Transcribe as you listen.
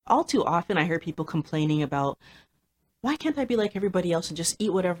All too often, I hear people complaining about, why can't I be like everybody else and just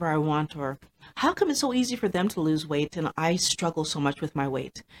eat whatever I want? Or how come it's so easy for them to lose weight and I struggle so much with my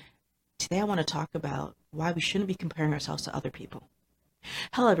weight? Today, I want to talk about why we shouldn't be comparing ourselves to other people.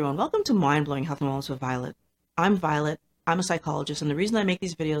 Hello, everyone. Welcome to Mind Blowing Health and Wellness with Violet. I'm Violet. I'm a psychologist, and the reason I make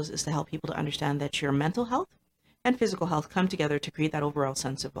these videos is to help people to understand that your mental health and physical health come together to create that overall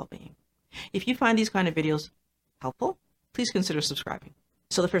sense of well-being. If you find these kind of videos helpful, please consider subscribing.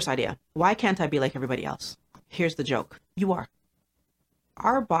 So the first idea, why can't I be like everybody else? Here's the joke. You are.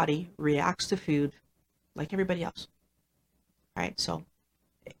 Our body reacts to food like everybody else. All right? So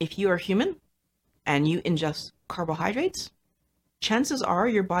if you are human and you ingest carbohydrates, chances are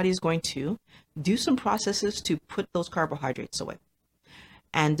your body is going to do some processes to put those carbohydrates away.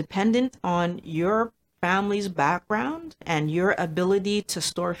 And dependent on your family's background and your ability to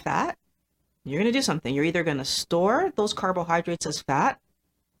store fat, you're going to do something. You're either going to store those carbohydrates as fat,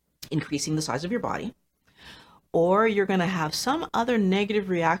 increasing the size of your body, or you're going to have some other negative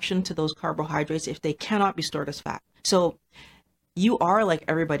reaction to those carbohydrates if they cannot be stored as fat. So you are like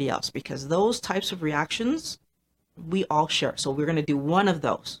everybody else because those types of reactions we all share. So we're going to do one of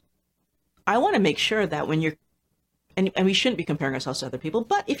those. I want to make sure that when you're, and we shouldn't be comparing ourselves to other people,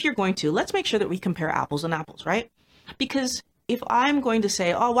 but if you're going to, let's make sure that we compare apples and apples, right? Because if I'm going to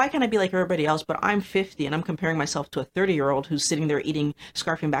say, oh, why can't I be like everybody else, but I'm 50 and I'm comparing myself to a 30-year-old who's sitting there eating,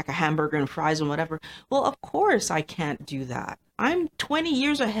 scarfing back a hamburger and fries and whatever, well, of course I can't do that. I'm 20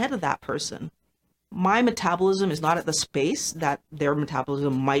 years ahead of that person. My metabolism is not at the space that their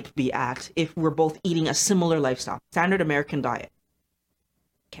metabolism might be at if we're both eating a similar lifestyle, standard American diet.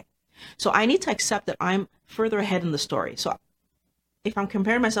 Okay. So I need to accept that I'm further ahead in the story. So if I'm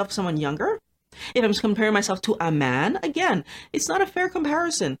comparing myself to someone younger, if I'm comparing myself to a man, again, it's not a fair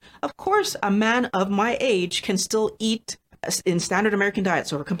comparison. Of course, a man of my age can still eat in standard American diet.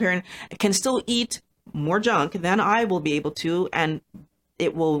 So we're comparing, can still eat more junk than I will be able to, and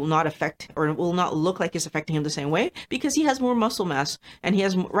it will not affect, or it will not look like it's affecting him the same way because he has more muscle mass and he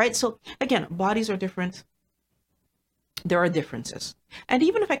has, right? So again, bodies are different. There are differences. And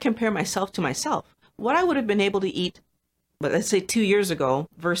even if I compare myself to myself, what I would have been able to eat, but let's say 2 years ago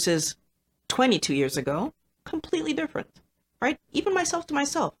versus 22 years ago, completely different, right? Even myself to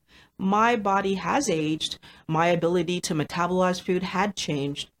myself, my body has aged. My ability to metabolize food had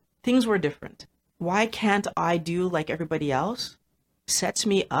changed. Things were different. Why can't I do like everybody else? Sets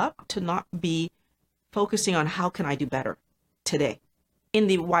me up to not be focusing on how can I do better today. In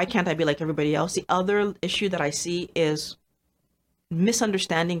the why can't I be like everybody else, the other issue that I see is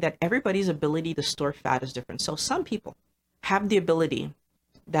misunderstanding that everybody's ability to store fat is different. So some people have the ability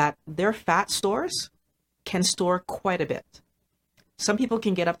that their fat stores can store quite a bit. Some people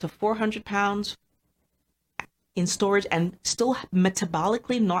can get up to 400 pounds in storage and still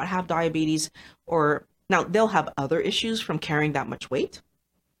metabolically not have diabetes, or now they'll have other issues from carrying that much weight,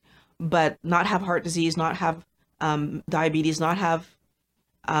 but not have heart disease, not have diabetes, not have,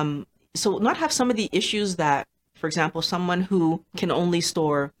 not have some of the issues that, for example, someone who can only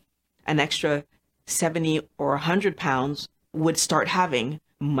store an extra 70 or 100 pounds would start having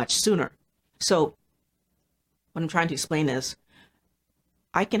much sooner. So what I'm trying to explain is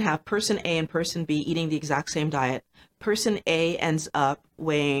I can have person A and person B eating the exact same diet. Person A ends up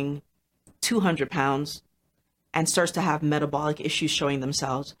weighing 200 pounds and starts to have metabolic issues showing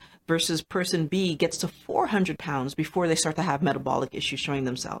themselves versus person B gets to 400 pounds before they start to have metabolic issues showing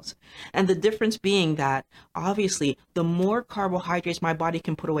themselves. And the difference being that obviously the more carbohydrates my body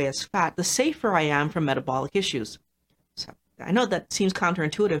can put away as fat, the safer I am from metabolic issues. So I know that seems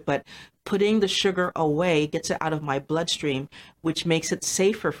counterintuitive, but putting the sugar away gets it out of my bloodstream, which makes it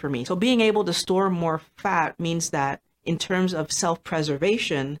safer for me. So being able to store more fat means that in terms of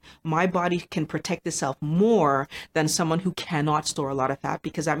self-preservation, my body can protect itself more than someone who cannot store a lot of fat,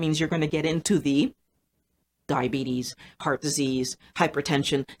 because that means you're going to get into the diabetes, heart disease,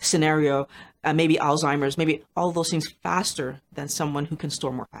 hypertension scenario, maybe Alzheimer's, maybe all those things faster than someone who can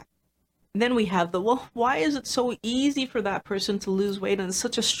store more fat. And then we have the, well, why is it so easy for that person to lose weight and it's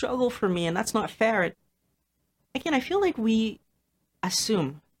such a struggle for me and that's not fair? Again, I feel like we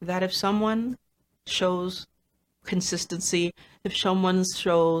assume that if someone shows consistency, if someone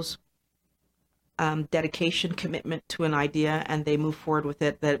shows dedication, commitment to an idea, and they move forward with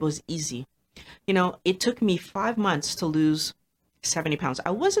it, that it was easy. You know, it took me 5 months to lose 70 pounds.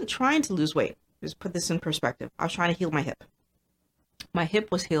 I wasn't trying to lose weight. Just put this in perspective. I was trying to heal my hip. My hip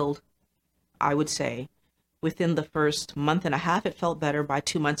was healed, I would say, within the first month and a half. It felt better. By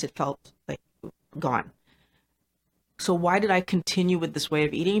 2 months, it felt like gone. So why did I continue with this way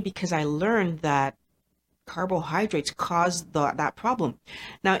of eating? Because I learned that carbohydrates caused that problem.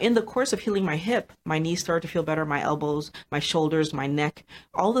 Now, in the course of healing my hip, my knees started to feel better, my elbows, my shoulders, my neck,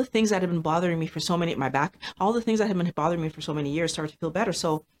 all the things that had been bothering me for so many, my back, all the things that had been bothering me for so many years started to feel better.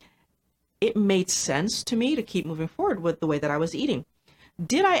 So it made sense to me to keep moving forward with the way that I was eating.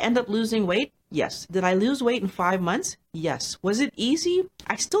 Did I end up losing weight? Yes. Did I lose weight in 5 months? Yes. Was it easy?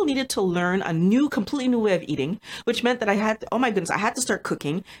 I still needed to learn a completely new way of eating, which meant that I had, oh my goodness, I had to start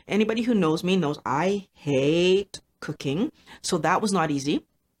cooking. Anybody who knows me knows I hate cooking. So that was not easy.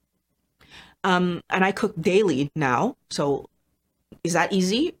 And I cook daily now. So is that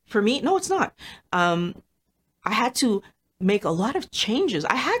easy for me? No, it's not. I had to make a lot of changes.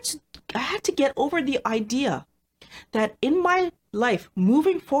 I had to get over the idea that in my life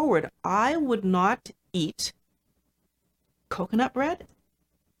moving forward, I would not eat coconut bread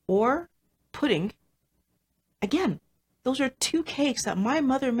or pudding again. Those are 2 cakes that my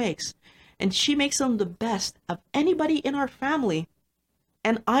mother makes, and she makes them the best of anybody in our family.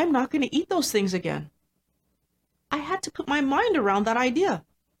 And I'm not going to eat those things again. I had to put my mind around that idea.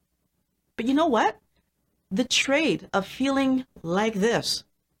 But you know what? The trade of feeling like this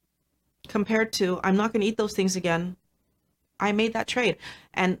compared to I'm not going to eat those things again, I made that trade.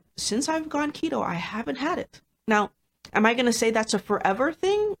 And since I've gone keto, I haven't had it. Now, am I going to say that's a forever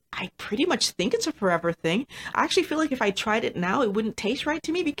thing? I pretty much think it's a forever thing. I actually feel like if I tried it now, it wouldn't taste right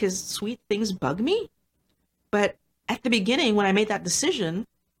to me because sweet things bug me. But at the beginning, when I made that decision,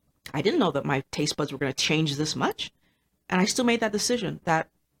 I didn't know that my taste buds were going to change this much. And I still made that decision that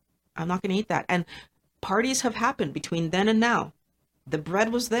I'm not going to eat that. And parties have happened between then and now. The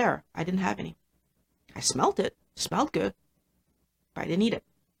bread was there. I didn't have any. I smelled it. Smelled good. But I didn't eat it.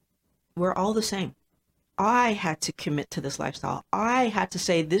 We're all the same. I had to commit to this lifestyle. I had to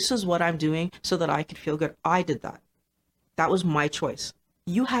say, this is what I'm doing so that I could feel good. I did that. That was my choice.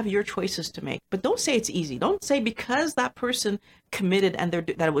 You have your choices to make, but don't say it's easy. Don't say because that person committed and that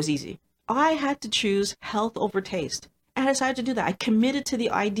it was easy. I had to choose health over taste. And I decided to do that. I committed to the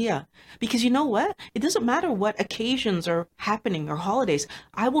idea because you know what? It doesn't matter what occasions are happening or holidays.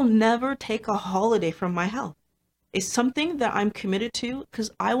 I will never take a holiday from my health. It's something that I'm committed to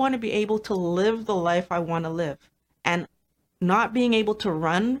because I want to be able to live the life I want to live. And not being able to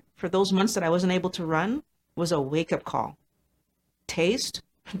run for those months that I wasn't able to run was a wake-up call. Taste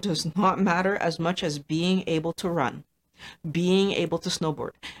does not matter as much as being able to run, being able to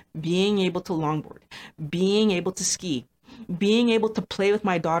snowboard, being able to longboard, being able to ski, being able to play with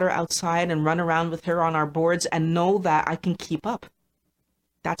my daughter outside and run around with her on our boards and know that I can keep up.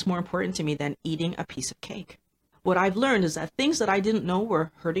 That's more important to me than eating a piece of cake. What I've learned is that things that I didn't know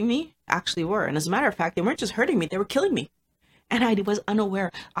were hurting me actually were. And as a matter of fact, they weren't just hurting me, they were killing me. And I was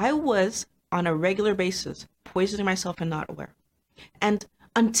unaware. I was on a regular basis poisoning myself and not aware. And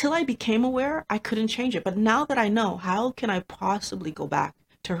until I became aware, I couldn't change it. But now that I know, how can I possibly go back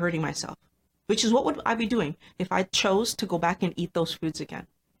to hurting myself? Which is what would I be doing if I chose to go back and eat those foods again?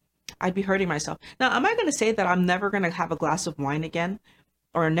 I'd be hurting myself. Now, am I going to say that I'm never going to have a glass of wine again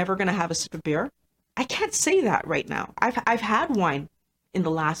or never going to have a sip of beer? I can't say that right now. I've had wine in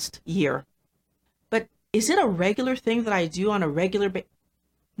the last year. But is it a regular thing that I do on a regular basis?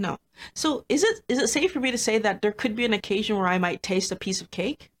 No. So is it safe for me to say that there could be an occasion where I might taste a piece of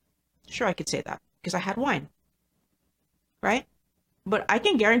cake? Sure, I could say that because I had wine. Right? But I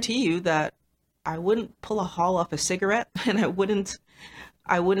can guarantee you that I wouldn't pull a haul off a cigarette and I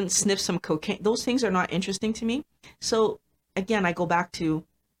wouldn't sniff some cocaine. Those things are not interesting to me. So again, I go back to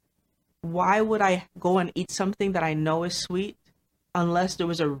why would I go and eat something that I know is sweet unless there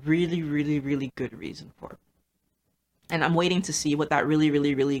was a really, really, really good reason for it? And I'm waiting to see what that really,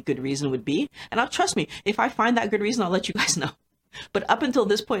 really, really good reason would be. And trust me, if I find that good reason, I'll let you guys know. But up until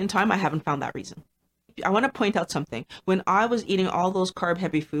this point in time, I haven't found that reason. I want to point out something. When I was eating all those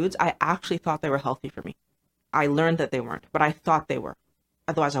carb-heavy foods, I actually thought they were healthy for me. I learned that they weren't, but I thought they were.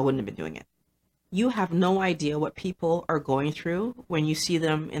 Otherwise, I wouldn't have been doing it. You have no idea what people are going through when you see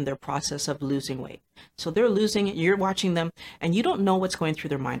them in their process of losing weight. So they're losing it, you're watching them, and you don't know what's going through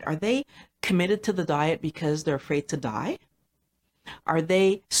their mind. Are they committed to the diet because they're afraid to die? Are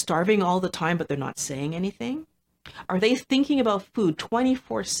they starving all the time, but they're not saying anything? Are they thinking about food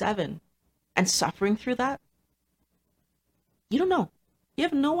 24/7 and suffering through that? You don't know. You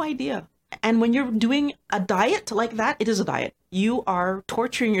have no idea. And when you're doing a diet like that, it is a diet. You are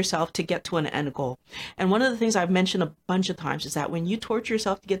torturing yourself to get to an end goal. And one of the things I've mentioned a bunch of times is that when you torture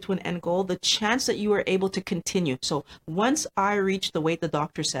yourself to get to an end goal, the chance that you are able to continue. So once I reach the weight the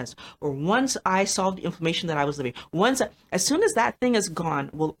doctor says, or once I solve the inflammation that I was living, as soon as that thing is gone,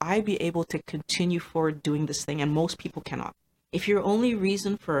 will I be able to continue forward doing this thing? And most people cannot. If your only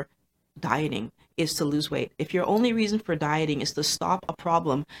reason for dieting is to lose weight, if your only reason for dieting is to stop a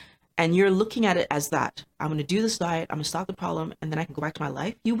problem, and you're looking at it as that, I'm going to do this diet, I'm going to stop the problem, and then I can go back to my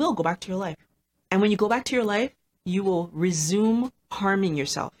life, you will go back to your life. And when you go back to your life, you will resume harming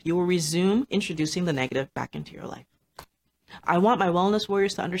yourself. You will resume introducing the negative back into your life. I want my wellness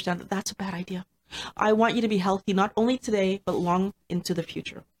warriors to understand that that's a bad idea. I want you to be healthy, not only today, but long into the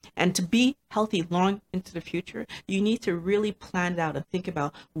future. And to be healthy long into the future, you need to really plan it out and think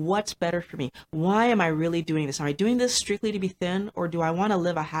about what's better for me. Why am I really doing this? Am I doing this strictly to be thin, or do I want to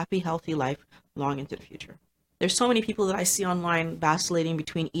live a happy, healthy life long into the future? There's so many people that I see online vacillating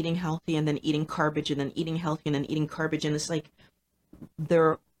between eating healthy and then eating garbage, and then eating healthy and then eating garbage. And it's like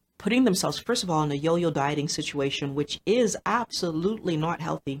they're putting themselves, first of all, in a yo-yo dieting situation, which is absolutely not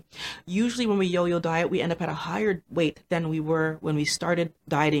healthy. Usually when we yo-yo diet, we end up at a higher weight than we were when we started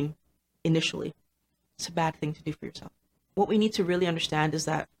dieting initially. It's a bad thing to do for yourself. What we need to really understand is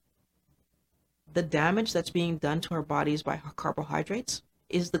that the damage that's being done to our bodies by carbohydrates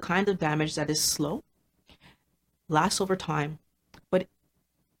is the kind of damage that is slow, lasts over time, but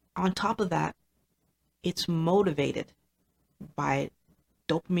on top of that, it's motivated by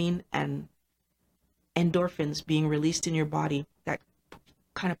dopamine and endorphins being released in your body that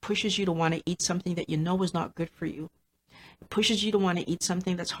kind of pushes you to want to eat something that you know is not good for you. It pushes you to want to eat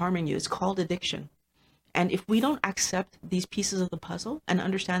something that's harming you. It's called addiction. And if we don't accept these pieces of the puzzle and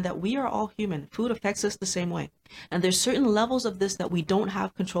understand that we are all human, food affects us the same way. And there's certain levels of this that we don't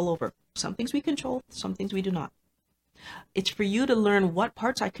have control over. Some things we control, some things we do not. It's for you to learn what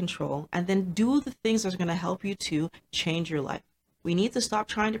parts I control and then do the things that are going to help you to change your life. We need to stop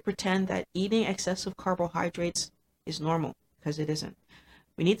trying to pretend that eating excessive carbohydrates is normal, because it isn't.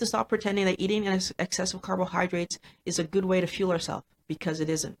 We need to stop pretending that eating excessive carbohydrates is a good way to fuel ourselves, because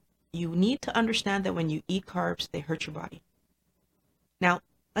it isn't. You need to understand that when you eat carbs, they hurt your body. Now,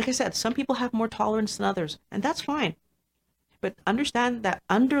 like I said, some people have more tolerance than others, and that's fine. But understand that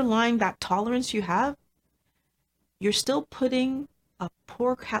underlying that tolerance you have, you're still putting a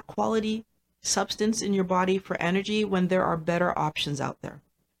poor quality substance in your body for energy when there are better options out there.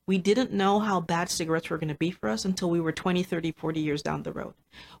 We didn't know how bad cigarettes were going to be for us until we were 20, 30, 40 years down the road.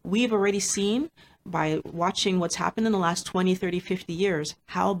 We've already seen by watching what's happened in the last 20, 30, 50 years,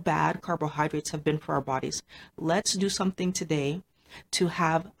 how bad carbohydrates have been for our bodies. Let's do something today to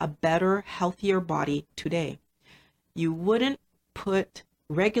have a better, healthier body today. You wouldn't put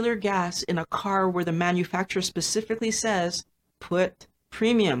regular gas in a car where the manufacturer specifically says, put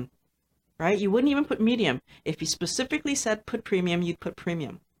premium. Right? You wouldn't even put medium. If he specifically said put premium, you'd put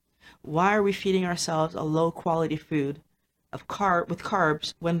premium. Why are we feeding ourselves a low quality food with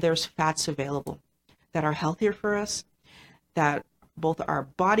carbs when there's fats available that are healthier for us, that both our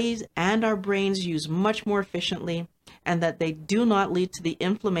bodies and our brains use much more efficiently, and that they do not lead to the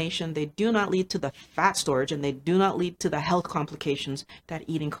inflammation, they do not lead to the fat storage, and they do not lead to the health complications that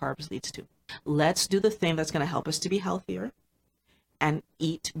eating carbs leads to. Let's do the thing that's going to help us to be healthier and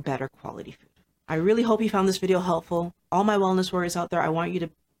eat better quality food. I really hope you found this video helpful. All my wellness warriors out there, I want you to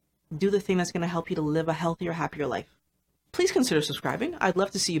do the thing that's going to help you to live a healthier, happier life. Please consider subscribing. I'd love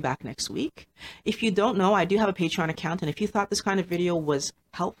to see you back next week. If you don't know, I do have a Patreon account, and if you thought this kind of video was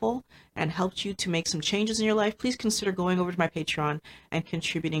helpful and helped you to make some changes in your life, please consider going over to my Patreon and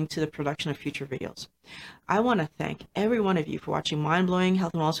contributing to the production of future videos. I want to thank every one of you for watching Mind Blowing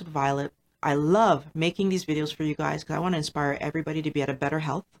Health and Wellness with Violet. I love making these videos for you guys because I want to inspire everybody to be at a better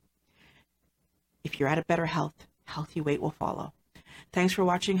health. If you're at a better health, healthy weight will follow. Thanks for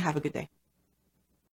watching. Have a good day.